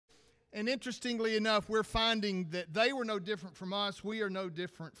And interestingly enough, we're finding that they were no different from us. We are no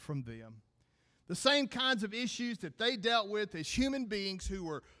different from them. The same kinds of issues that they dealt with as human beings who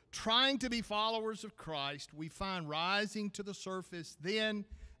were trying to be followers of Christ, we find rising to the surface then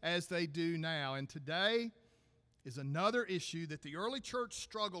as they do now. And today is another issue that the early church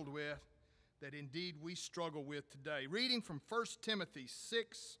struggled with that indeed we struggle with today. Reading from 1 Timothy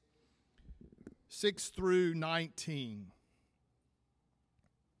 6 through 19.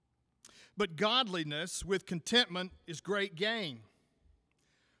 But godliness with contentment is great gain.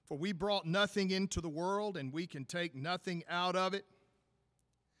 For we brought nothing into the world, and we can take nothing out of it.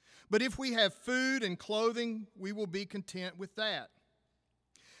 But if we have food and clothing, we will be content with that.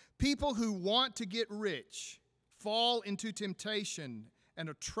 People who want to get rich fall into temptation and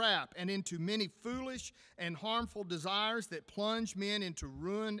a trap and into many foolish and harmful desires that plunge men into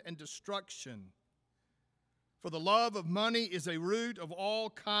ruin and destruction. For the love of money is a root of all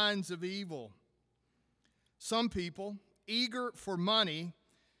kinds of evil. Some people, eager for money,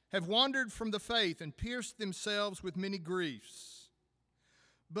 have wandered from the faith and pierced themselves with many griefs.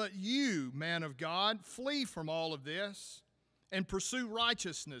 But you, man of God, flee from all of this and pursue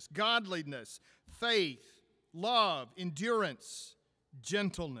righteousness, godliness, faith, love, endurance,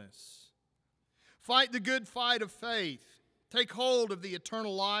 gentleness. Fight the good fight of faith. Take hold of the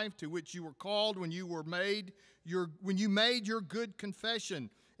eternal life to which you were called when you made your good confession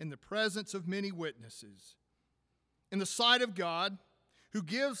in the presence of many witnesses. In the sight of God, who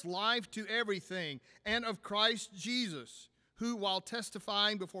gives life to everything, and of Christ Jesus, who, while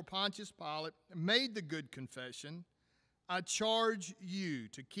testifying before Pontius Pilate, made the good confession, I charge you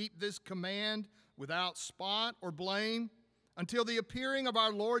to keep this command without spot or blame until the appearing of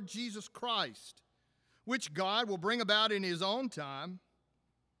our Lord Jesus Christ, which God will bring about in his own time.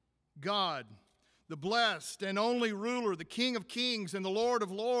 God, the blessed and only ruler, the King of kings and the Lord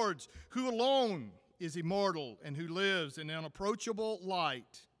of lords, who alone is immortal and who lives in unapproachable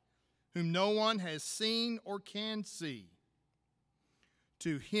light, whom no one has seen or can see.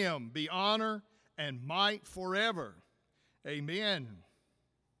 To him be honor and might forever. Amen.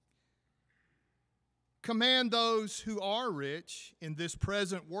 Command those who are rich in this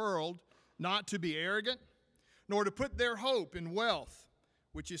present world not to be arrogant, nor to put their hope in wealth,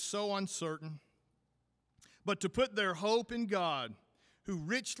 which is so uncertain, but to put their hope in God, who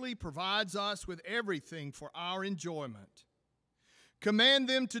richly provides us with everything for our enjoyment. Command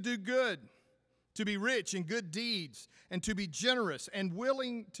them to do good, to be rich in good deeds, and to be generous and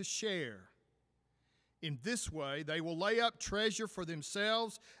willing to share. In this way, they will lay up treasure for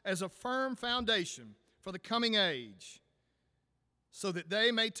themselves as a firm foundation for the coming age, so that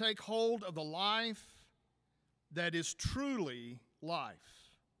they may take hold of the life that is truly life.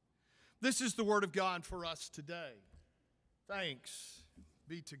 This is the word of God for us today. Thanks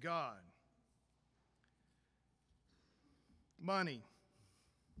be to God. Money.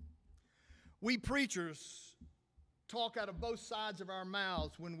 We preachers talk out of both sides of our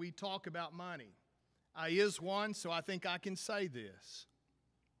mouths when we talk about money. I is one, so I think I can say this.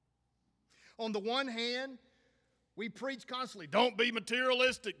 On the one hand, we preach constantly, don't be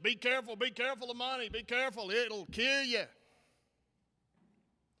materialistic, be careful of money, be careful, it'll kill you.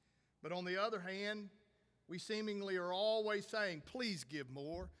 But on the other hand, we seemingly are always saying, please give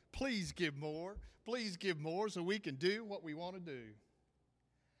more, please give more, please give more so we can do what we want to do.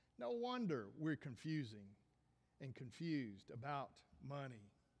 No wonder we're confusing and confused about money.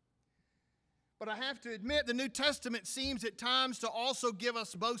 But I have to admit, the New Testament seems at times to also give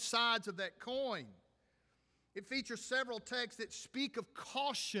us both sides of that coin. It features several texts that speak of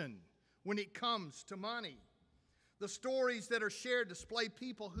caution when it comes to money. The stories that are shared display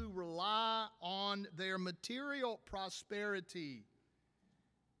people who rely on their material prosperity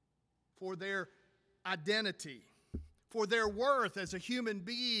for their identity, for their worth as a human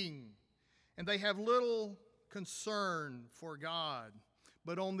being, and they have little concern for God.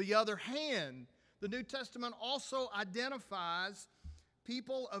 But on the other hand, the New Testament also identifies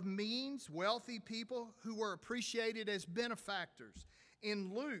people of means, wealthy people who were appreciated as benefactors.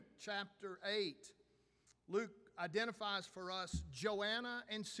 In Luke chapter 8, Luke identifies for us Joanna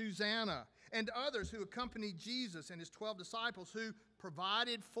and Susanna and others who accompanied Jesus and his 12 disciples who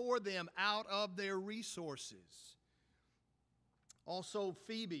provided for them out of their resources. Also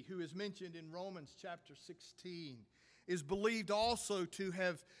Phoebe, who is mentioned in Romans chapter 16, is believed also to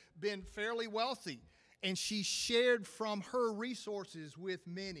have been fairly wealthy, and she shared from her resources with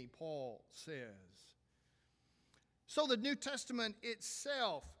many, Paul says. So the New Testament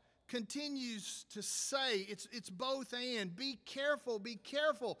itself continues to say, it's both and. Be careful, be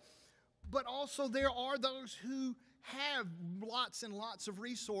careful. But also there are those who have lots and lots of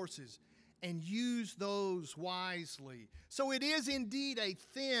resources and use those wisely. So it is indeed a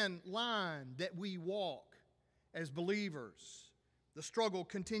thin line that we walk as believers. The struggle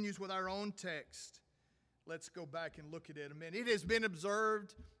continues with our own text. Let's go back and look at it a minute. It has been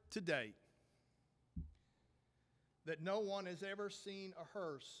observed to date that no one has ever seen a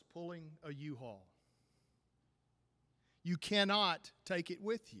hearse pulling a U-Haul. You cannot take it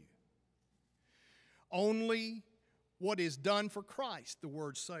with you. Only what is done for Christ, the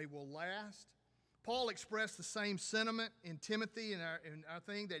words say, will last. Paul expressed the same sentiment in Timothy in our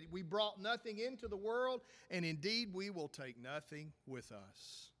thing, that we brought nothing into the world, and indeed we will take nothing with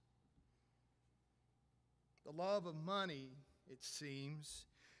us. The love of money, it seems,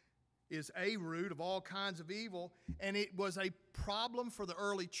 is a root of all kinds of evil, and it was a problem for the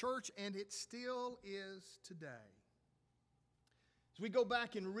early church, and it still is today. As we go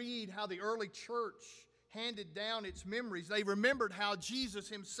back and read how the early church handed down its memories, they remembered how Jesus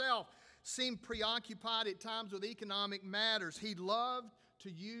himself seemed preoccupied at times with economic matters. He loved to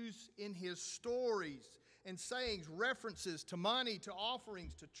use in his stories and sayings references to money, to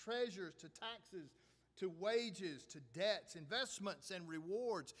offerings, to treasures, to taxes, to wages, to debts, investments, and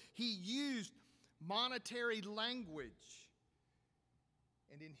rewards. He used monetary language.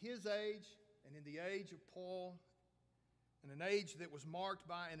 And in his age, and in the age of Paul, in an age that was marked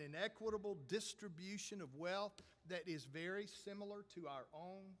by an inequitable distribution of wealth that is very similar to our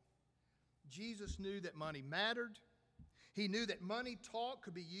own, Jesus knew that money mattered. He knew that money talk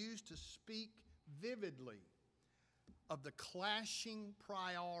could be used to speak vividly of the clashing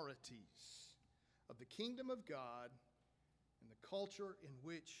priorities of the kingdom of God and the culture in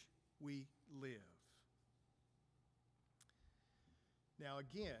which we live. Now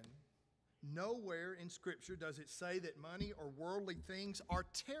again, nowhere in Scripture does it say that money or worldly things are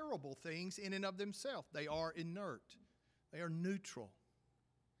terrible things in and of themselves. They are inert. They are neutral.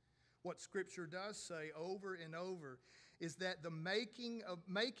 What Scripture does say over and over is that the making of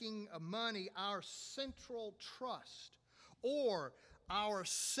money our central trust or our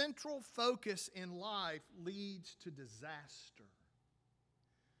central focus in life leads to disaster.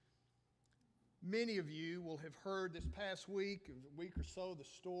 Many of you will have heard this past week, a week or so, the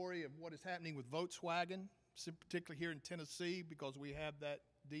story of what is happening with Volkswagen, particularly here in Tennessee, because we have that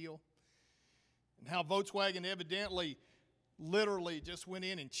deal. And how Volkswagen evidently, literally just went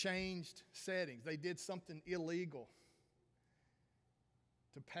in and changed settings. They did something illegal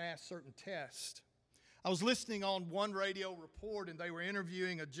to pass certain tests. I was listening on one radio report, and they were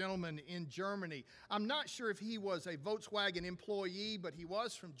interviewing a gentleman in Germany. I'm not sure if he was a Volkswagen employee, but he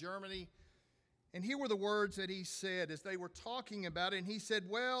was from Germany. And here were the words that he said as they were talking about it. And he said,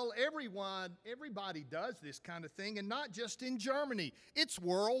 well, everybody does this kind of thing, and not just in Germany. It's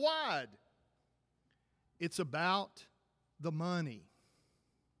worldwide. It's about the money.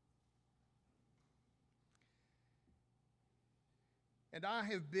 And I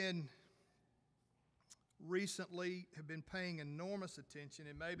have been recently paying enormous attention,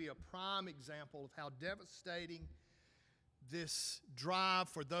 and maybe a prime example of how devastating this drive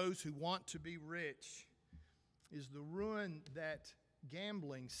for those who want to be rich is the ruin that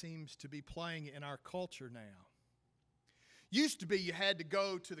gambling seems to be playing in our culture now. Used to be you had to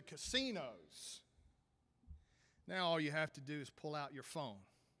go to the casinos. Now all you have to do is pull out your phone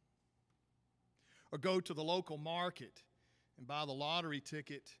or go to the local market and buy the lottery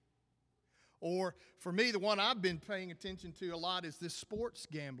ticket. Or for me, the one I've been paying attention to a lot is this sports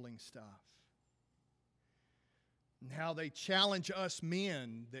gambling stuff. And how they challenge us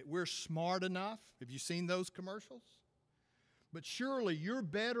men that we're smart enough. Have you seen those commercials? But surely you're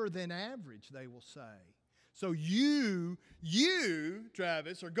better than average, they will say. So you,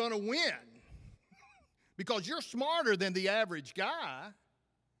 Travis, are going to win because you're smarter than the average guy.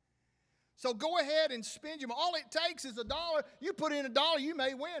 So go ahead and spend them. All it takes is $1. You put in $1, you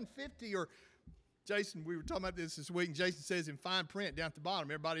may win 50 or Jason, we were talking about this week, and Jason says in fine print down at the bottom.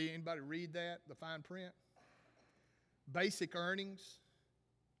 Anybody read that, the fine print? Basic earnings,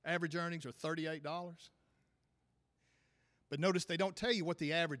 average earnings are $38. But notice they don't tell you what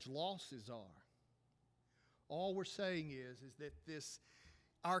the average losses are. All we're saying is that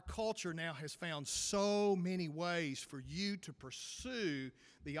our culture now has found so many ways for you to pursue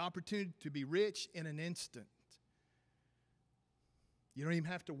the opportunity to be rich in an instant. You don't even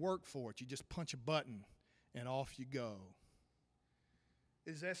have to work for it. You just punch a button and off you go.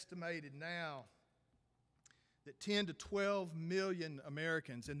 It is estimated now that 10 to 12 million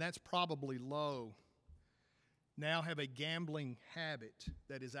Americans, and that's probably low, now have a gambling habit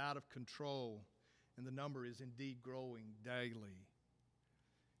that is out of control, and the number is indeed growing daily.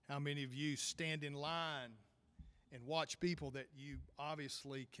 How many of you stand in line and watch people that you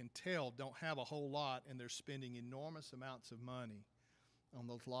obviously can tell don't have a whole lot, and they're spending enormous amounts of money on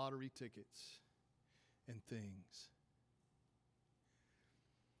those lottery tickets and things.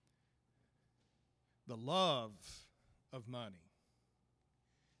 The love of money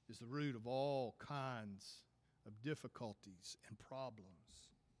is the root of all kinds of difficulties and problems.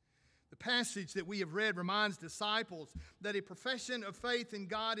 The passage that we have read reminds disciples that a profession of faith in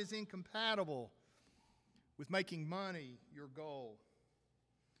God is incompatible with making money your goal.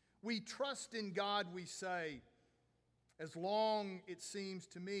 We trust in God, we say, as long, it seems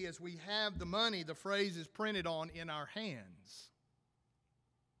to me, as we have the money the phrase is printed on in our hands.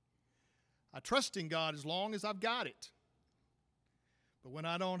 I trust in God as long as I've got it. But when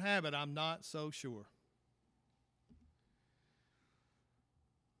I don't have it, I'm not so sure.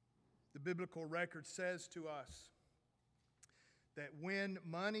 The biblical record says to us that when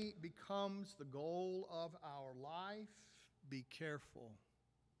money becomes the goal of our life, be careful.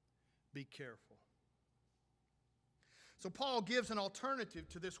 Be careful. So Paul gives an alternative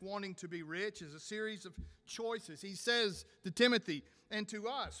to this wanting to be rich as a series of choices. He says to Timothy and to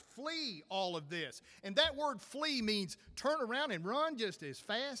us, flee all of this. And that word flee means turn around and run just as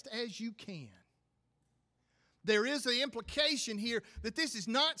fast as you can. There is the implication here that this is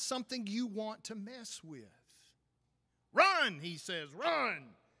not something you want to mess with. Run, he says, run.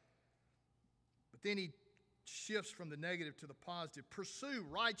 But then he shifts from the negative to the positive. Pursue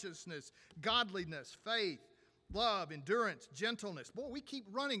righteousness, godliness, faith, love, endurance, gentleness. Boy, we keep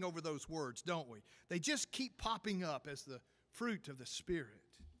running over those words, don't we? They just keep popping up as the fruit of the Spirit.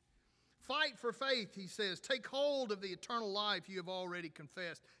 Fight for faith, he says. Take hold of the eternal life you have already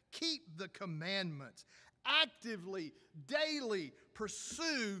confessed. Keep the commandments. Actively, daily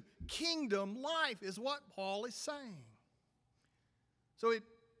pursue kingdom life is what Paul is saying. So it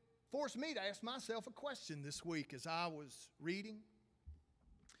forced me to ask myself a question this week as I was reading.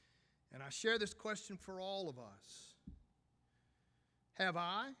 And I share this question for all of us. Have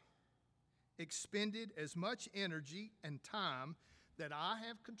I expended as much energy and time that I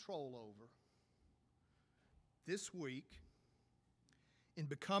have control over this week in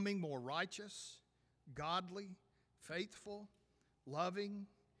becoming more righteous, godly, faithful, loving,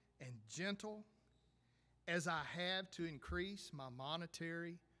 and gentle as I have to increase my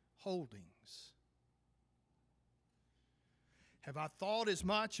monetary holdings? Have I thought as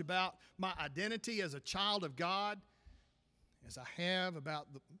much about my identity as a child of God as I have about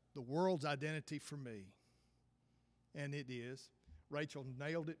the world's identity for me? And it is. Rachel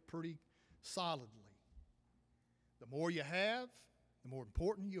nailed it pretty solidly. The more you have, the more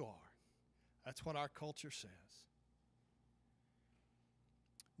important you are. That's what our culture says.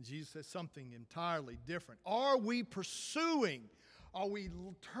 Jesus says something entirely different. Are we pursuing? Are we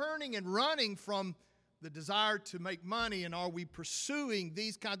turning and running from the desire to make money, and are we pursuing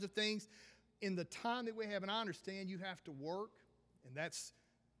these kinds of things in the time that we have? And I understand you have to work, and that's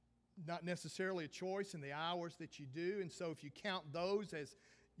not necessarily a choice in the hours that you do. And so if you count those as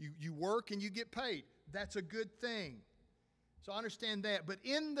you work and you get paid, that's a good thing. So I understand that. But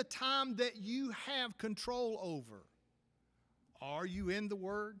in the time that you have control over, are you in the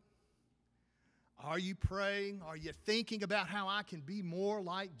Word? Are you praying? Are you thinking about how I can be more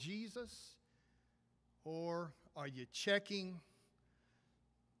like Jesus? Or are you checking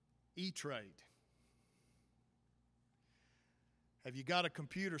E-Trade? Have you got a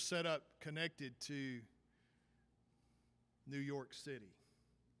computer set up connected to New York City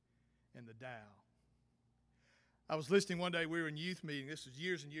and the Dow? I was listening one day, we were in youth meeting, this was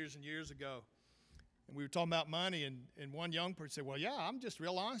years and years and years ago, and we were talking about money, and one young person said, well, yeah, I'm just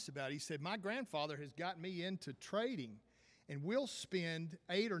real honest about it. He said, my grandfather has got me into trading, and we'll spend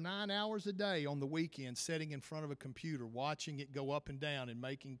 8 or 9 hours a day on the weekend sitting in front of a computer, watching it go up and down and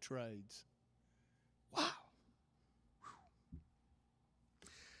making trades. Wow.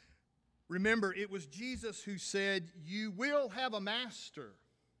 Remember, it was Jesus who said, you will have a master.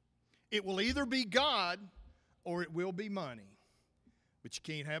 It will either be God or it will be money, but you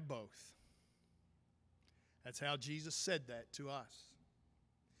can't have both. That's how Jesus said that to us.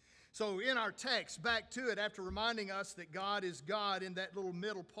 So in our text, back to it, after reminding us that God is God in that little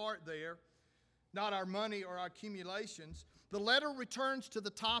middle part there, not our money or our accumulations, the letter returns to the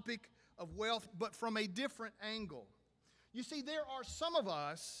topic of wealth, but from a different angle. You see, there are some of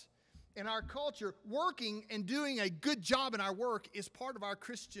us in our culture, working and doing a good job in our work is part of our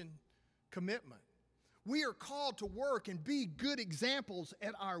Christian commitment. We are called to work and be good examples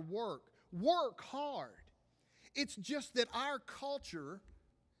at our work. Work hard. It's just that our culture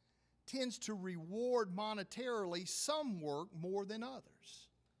tends to reward monetarily some work more than others.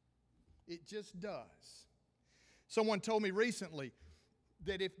 It just does. Someone told me recently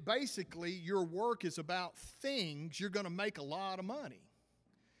that if basically your work is about things, you're going to make a lot of money.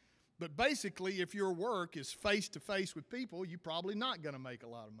 But basically, if your work is face-to-face with people, you're probably not going to make a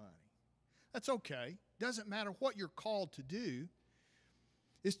lot of money. That's okay. Doesn't matter what you're called to do.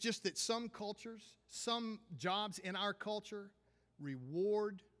 It's just that some cultures, some jobs in our culture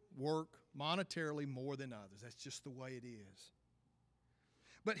reward work monetarily more than others. That's just the way it is.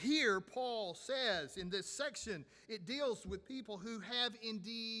 But here, Paul says in this section, it deals with people who have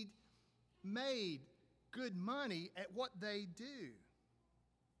indeed made good money at what they do.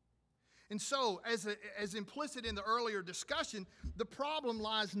 And so, as implicit in the earlier discussion, the problem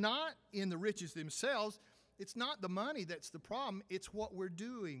lies not in the riches themselves. It's not the money that's the problem. It's what we're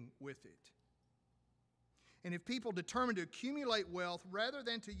doing with it. And if people determine to accumulate wealth rather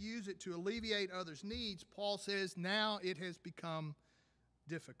than to use it to alleviate others' needs, Paul says now it has become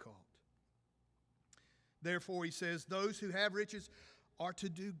difficult. Therefore, he says, those who have riches are to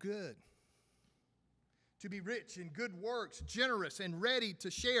do good, to be rich in good works, generous and ready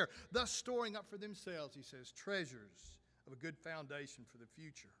to share, thus storing up for themselves, he says, treasures of a good foundation for the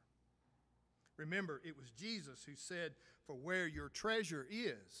future. Remember, it was Jesus who said, for where your treasure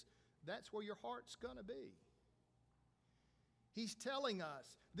is, that's where your heart's going to be. He's telling us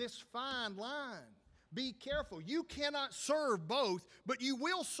this fine line. Be careful. You cannot serve both, but you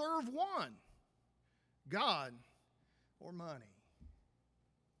will serve one, God or money.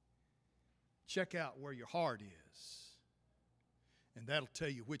 Check out where your heart is, and that'll tell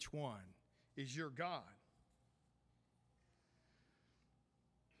you which one is your God.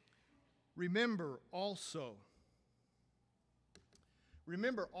 Remember also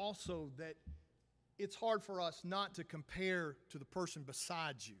that it's hard for us not to compare to the person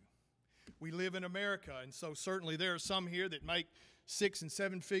beside you. We live in America, and so certainly there are some here that make 6- and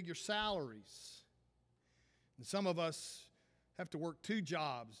 7-figure salaries. And some of us have to work 2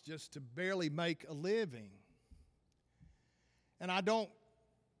 jobs just to barely make a living. And I want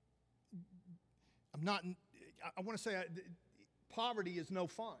to say poverty is no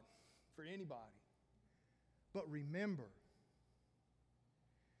fun for anybody. But remember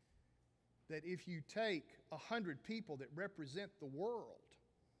that if you take 100 people that represent the world,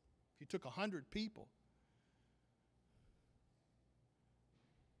 if you took 100 people,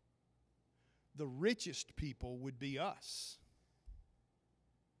 the richest people would be us.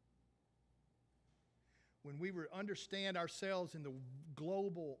 When we understand ourselves in the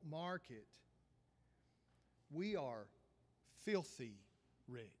global market, we are filthy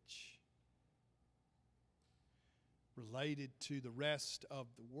rich, related to the rest of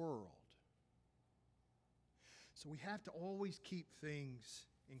the world. So we have to always keep things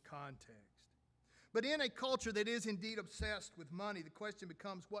in context. But in a culture that is indeed obsessed with money, the question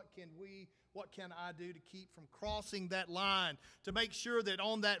becomes, what can I do to keep from crossing that line, to make sure that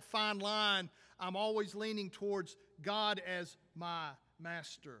on that fine line, I'm always leaning towards God as my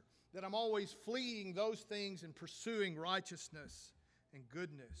master, that I'm always fleeing those things and pursuing righteousness and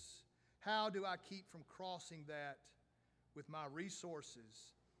goodness. How do I keep from crossing that with my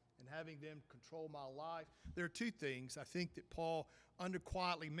resources and having them control my life? There are 2 things I think that Paul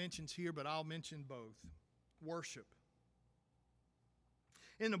underquietly mentions here, but I'll mention both. Worship.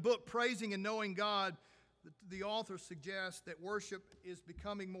 In the book Praising and Knowing God, the author suggests that worship is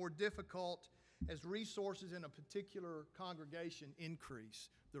becoming more difficult as resources in a particular congregation increase.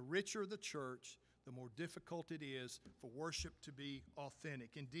 The richer the church, the more difficult it is for worship to be authentic.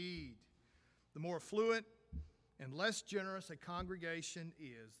 Indeed, the more affluent and less generous a congregation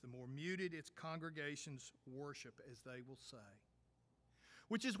is, the more muted its congregation's worship, as they will say.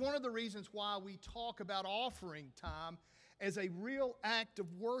 Which is one of the reasons why we talk about offering time as a real act of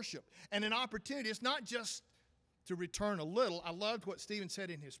worship and an opportunity. It's not just to return a little. I loved what Stephen said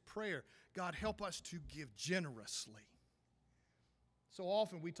in his prayer. God, help us to give generously. So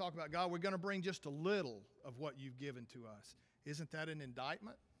often we talk about, God, we're going to bring just a little of what you've given to us. Isn't that an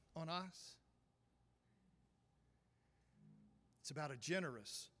indictment on us? It's about a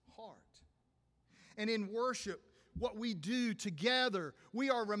generous heart. And in worship, what we do together, we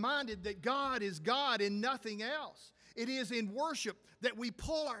are reminded that God is God and nothing else. It is in worship that we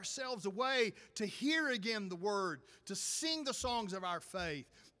pull ourselves away to hear again the Word, to sing the songs of our faith,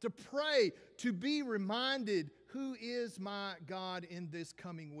 to pray, to be reminded, who is my God in this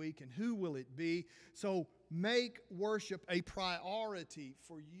coming week and who will it be? So make worship a priority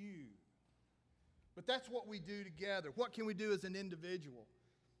for you. But that's what we do together. What can we do as an individual?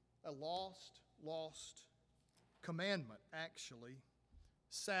 A lost commandment, actually.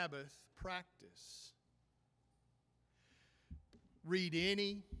 Sabbath practice. Read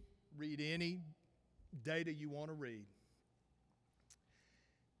any data you want to read.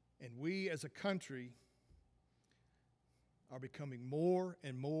 And we as a country are becoming more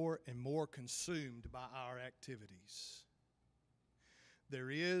and more and more consumed by our activities. There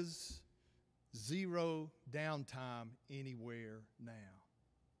is zero downtime anywhere now,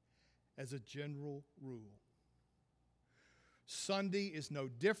 as a general rule. Sunday is no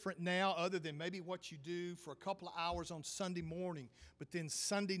different now, other than maybe what you do for a couple of hours on Sunday morning. But then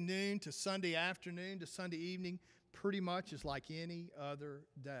Sunday noon to Sunday afternoon to Sunday evening pretty much is like any other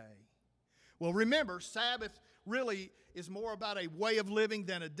day. Well, remember, Sabbath really is more about a way of living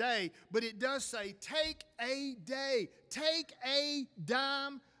than a day, but it does say take a day, take a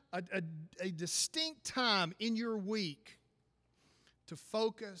distinct time in your week to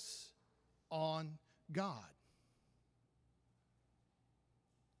focus on God.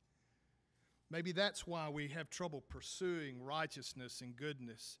 Maybe that's why we have trouble pursuing righteousness and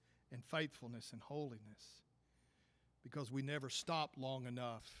goodness and faithfulness and holiness, because we never stop long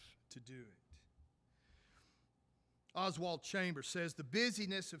enough to do it. Oswald Chambers says, the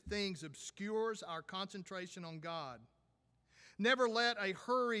busyness of things obscures our concentration on God. Never let a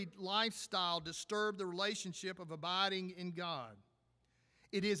hurried lifestyle disturb the relationship of abiding in God.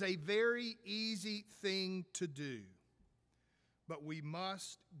 It is a very easy thing to do, but we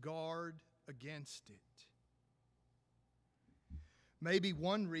must guard against it. Maybe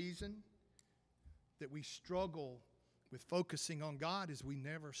one reason that we struggle with focusing on God is we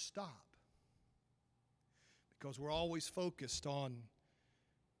never stop, because we're always focused on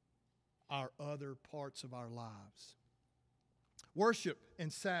our other parts of our lives. Worship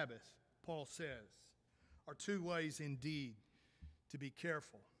and Sabbath, Paul says, are two ways indeed to be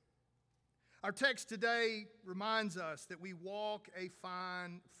careful. Our text today reminds us that we walk a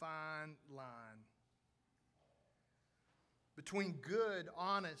fine, fine line between good,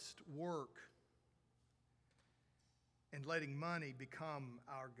 honest work and letting money become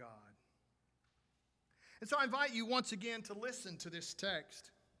our God. And so I invite you once again to listen to this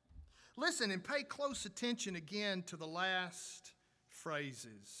text. Listen and pay close attention again to the last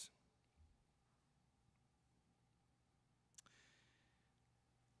phrases.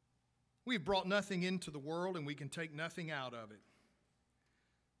 We've brought nothing into the world, and we can take nothing out of it.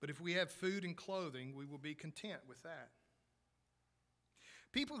 But if we have food and clothing, we will be content with that.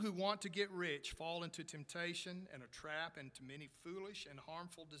 People who want to get rich fall into temptation and a trap, and to many foolish and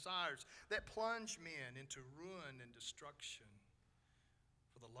harmful desires that plunge men into ruin and destruction.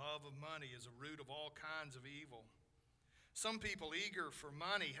 For the love of money is a root of all kinds of evil. Some people eager for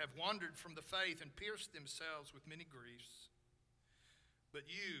money have wandered from the faith and pierced themselves with many griefs. But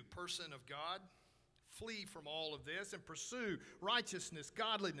you, person of God, flee from all of this and pursue righteousness,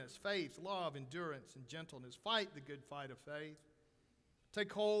 godliness, faith, love, endurance, and gentleness. Fight the good fight of faith.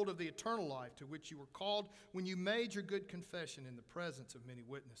 Take hold of the eternal life to which you were called when you made your good confession in the presence of many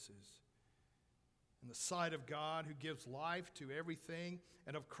witnesses. In the sight of God, who gives life to everything,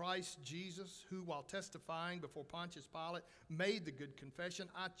 and of Christ Jesus, who, while testifying before Pontius Pilate, made the good confession,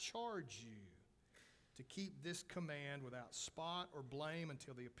 I charge you to keep this command without spot or blame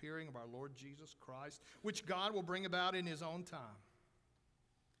until the appearing of our Lord Jesus Christ, which God will bring about in his own time.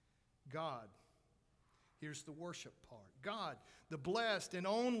 God, here's the worship part. God, the blessed and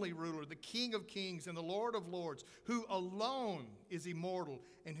only ruler, the King of kings and the Lord of lords, who alone is immortal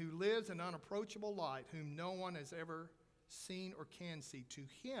and who lives in unapproachable light, whom no one has ever seen or can see, to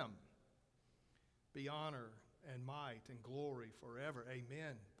him be honor and might and glory forever.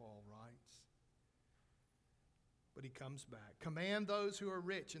 Amen, Paul writes. But he comes back. Command those who are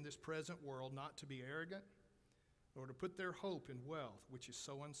rich in this present world not to be arrogant, nor to put their hope in wealth, which is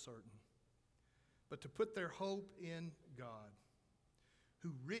so uncertain, but to put their hope in God,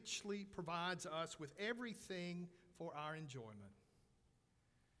 who richly provides us with everything for our enjoyment.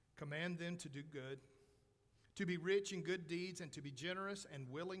 Command them to do good, to be rich in good deeds, and to be generous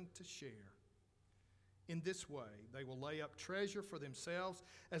and willing to share. In this way, they will lay up treasure for themselves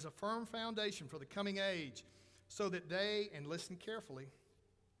as a firm foundation for the coming age, so that they, and listen carefully,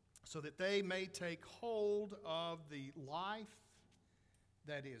 so that they may take hold of the life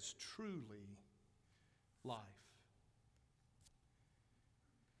that is truly life.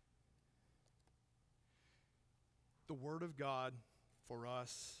 The Word of God for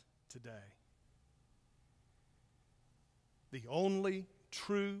us today. The only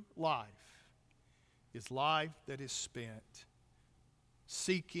true life is life that is spent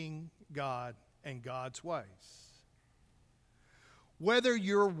seeking God and God's ways. Whether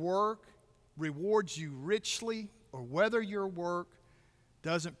your work rewards you richly or whether your work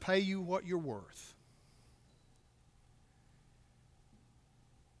doesn't pay you what you're worth,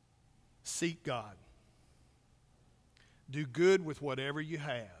 seek God. Do good with whatever you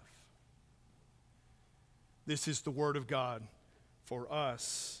have. This is the word of God for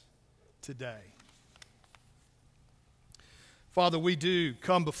us today. Father, we do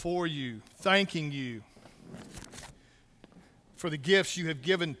come before you, thanking you for the gifts you have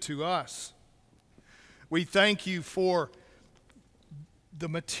given to us. We thank you for the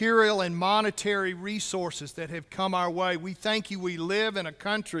material and monetary resources that have come our way. We thank you we live in a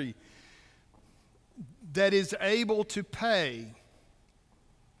country that is able to pay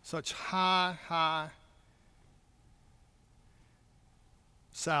such high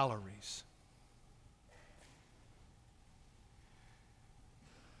salaries.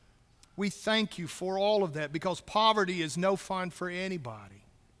 We thank you for all of that because poverty is no fun for anybody.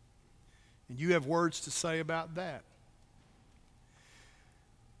 And you have words to say about that.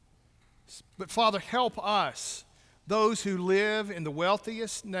 But Father, help us, those who live in the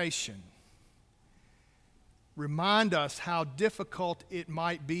wealthiest nation. Remind us how difficult it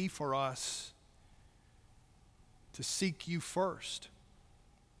might be for us to seek you first.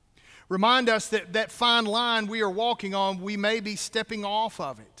 Remind us that that fine line we are walking on, we may be stepping off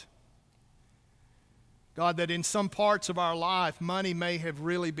of it. God, that in some parts of our life, money may have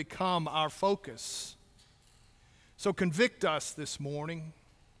really become our focus. So convict us this morning,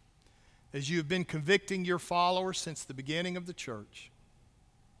 as you have been convicting your followers since the beginning of the church.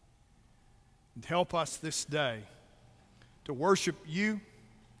 And help us this day to worship you,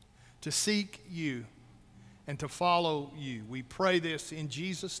 to seek you, and to follow you. We pray this in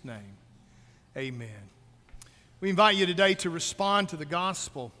Jesus' name. Amen. We invite you today to respond to the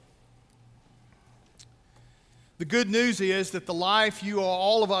gospel. The good news is that the life you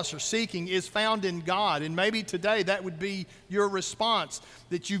all of us are seeking is found in God. And maybe today that would be your response,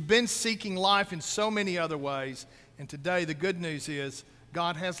 that you've been seeking life in so many other ways. And today the good news is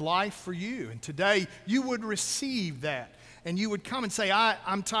God has life for you. And today you would receive that. And you would come and say,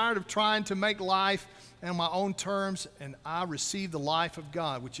 I'm tired of trying to make life on my own terms, and I receive the life of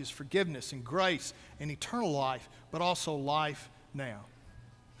God, which is forgiveness and grace and eternal life, but also life now.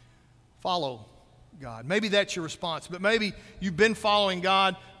 Follow God. Maybe that's your response, but maybe you've been following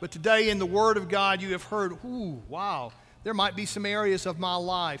God, but today in the Word of God you have heard, ooh, wow, there might be some areas of my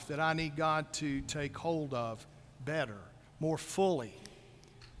life that I need God to take hold of better, more fully.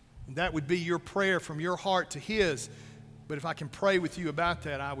 And that would be your prayer from your heart to His. But if I can pray with you about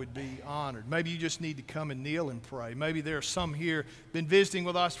that, I would be honored. Maybe you just need to come and kneel and pray. Maybe there are some here been visiting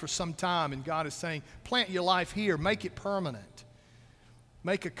with us for some time, and God is saying, plant your life here, make it permanent.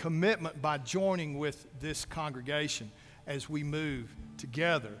 Make a commitment by joining with this congregation as we move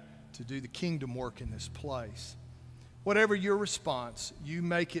together to do the kingdom work in this place. Whatever your response, you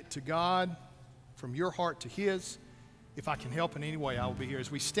make it to God from your heart to His. If I can help in any way, I will be here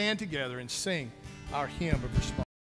as we stand together and sing our hymn of response.